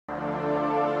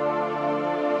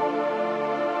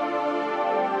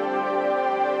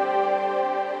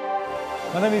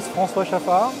My name is François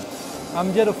Chaffard. I'm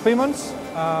the head of payments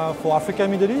for Africa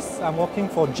and Middle East. I'm working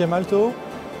for Gemalto.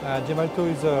 Gemalto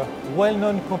is a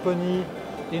well-known company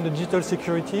in the digital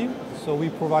security. So we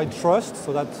provide trust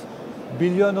so that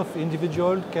billions of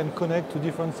individuals can connect to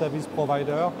different service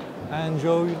providers and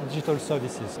enjoy digital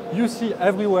services. You see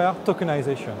everywhere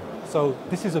tokenization. So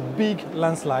this is a big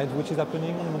landslide which is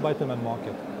happening in the mobile payment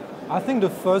market. I think the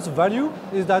first value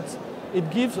is that it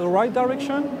gives a right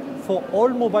direction for all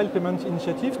mobile payment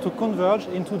initiatives to converge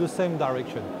into the same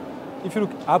direction. If you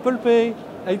look at Apple Pay,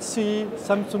 HC,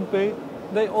 Samsung Pay,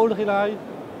 they all rely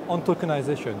on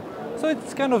tokenization. So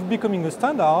it's kind of becoming a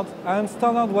standard, and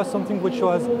standard was something which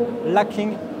was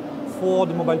lacking for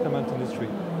the mobile payment industry.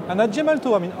 And at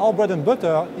Gemalto, our bread and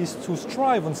butter is to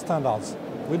strive on standards.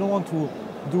 We don't want to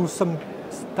do some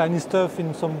tiny stuff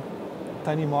in some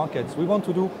tiny markets. We want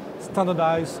to do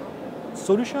standardized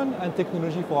solution and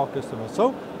technology for our customers.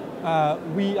 So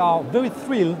we are very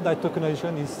thrilled that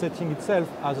tokenization is setting itself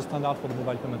as a standard for the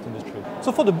mobile payment industry.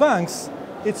 So for the banks,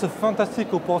 it's a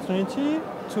fantastic opportunity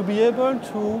to be able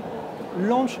to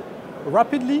launch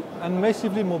rapidly and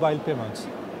massively mobile payments.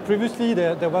 Previously,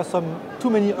 there were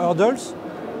too many hurdles.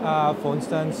 For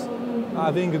instance,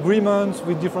 having agreements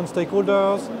with different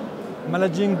stakeholders,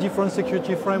 managing different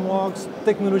security frameworks,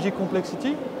 technology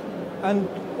complexity, and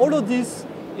all of this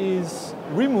is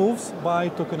removed by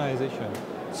tokenization.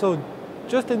 So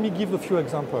just let me give a few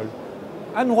examples.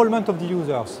 Enrollment of the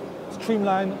users,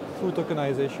 streamlined through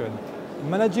tokenization.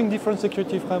 Managing different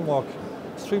security framework,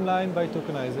 streamlined by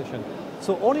tokenization.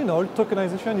 So all in all,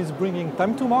 tokenization is bringing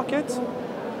time to market,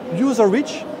 user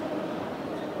reach,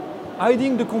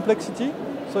 hiding the complexity.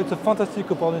 So it's a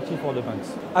fantastic opportunity for the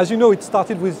banks. As you know, it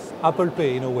started with Apple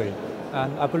Pay in a way.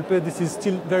 And Apple Pay, this is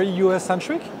still very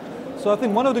US-centric. So I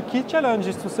think one of the key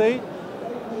challenges is to say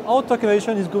how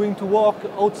tokenization is going to work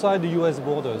outside the US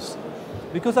borders.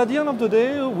 Because at the end of the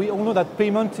day, we all know that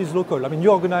payment is local.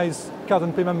 You organize card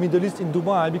and payment Middle East in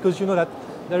Dubai because you know that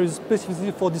there is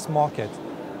specificity for this market.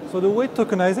 So the way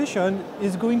tokenization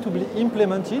is going to be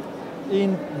implemented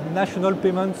in national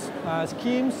payments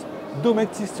schemes,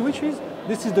 domestic switches,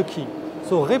 this is the key.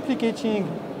 So replicating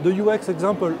the UX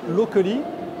example locally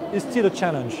is still a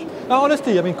challenge. Now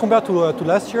honestly, compared to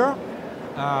last year,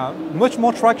 much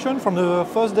more traction from the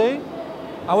first day.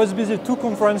 I was busy at 2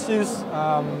 conferences.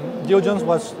 The audience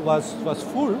was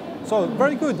full, so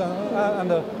very good.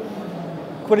 And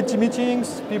quality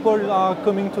meetings, people are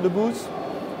coming to the booth,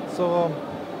 so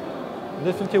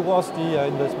definitely worth the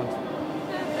investment.